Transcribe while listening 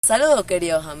Saludos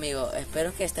queridos amigos,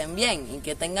 espero que estén bien y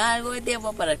que tengan algo de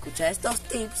tiempo para escuchar estos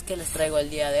tips que les traigo el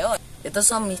día de hoy. Estos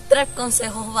son mis 3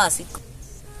 consejos básicos.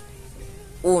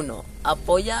 1.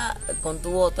 Apoya con tu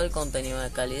voto el contenido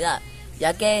de calidad,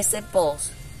 ya que ese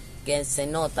post que se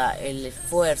nota el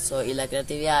esfuerzo y la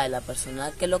creatividad de la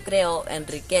persona que lo creó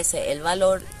enriquece el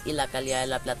valor y la calidad de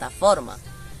la plataforma.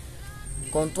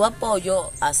 Con tu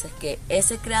apoyo haces que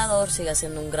ese creador siga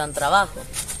haciendo un gran trabajo.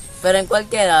 Pero en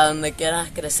cualquiera donde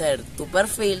quieras crecer tu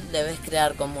perfil, debes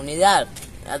crear comunidad,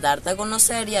 darte a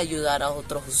conocer y ayudar a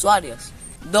otros usuarios.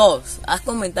 2. Haz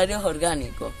comentarios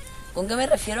orgánicos. ¿Con qué me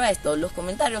refiero a esto? Los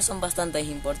comentarios son bastante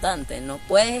importantes. No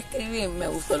puedes escribir me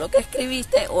gustó lo que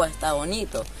escribiste o está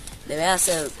bonito. Debes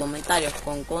hacer comentarios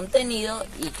con contenido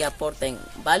y que aporten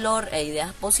valor e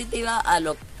ideas positivas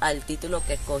al título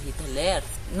que escogiste leer.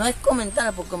 No es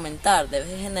comentar por comentar,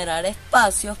 debes generar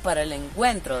espacios para el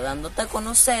encuentro, dándote a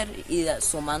conocer y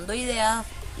sumando ideas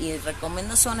y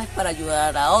recomendaciones para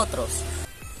ayudar a otros.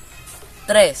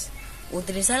 3.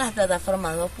 Utiliza las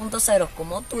plataformas 2.0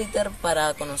 como Twitter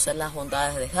para conocer las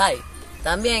bondades de Hive.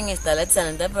 También está el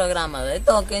excelente programa de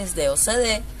tokens de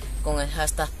OCD con el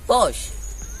hashtag push,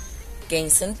 que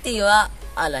incentiva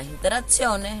a las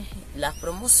interacciones, las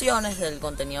promociones del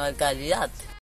contenido de calidad.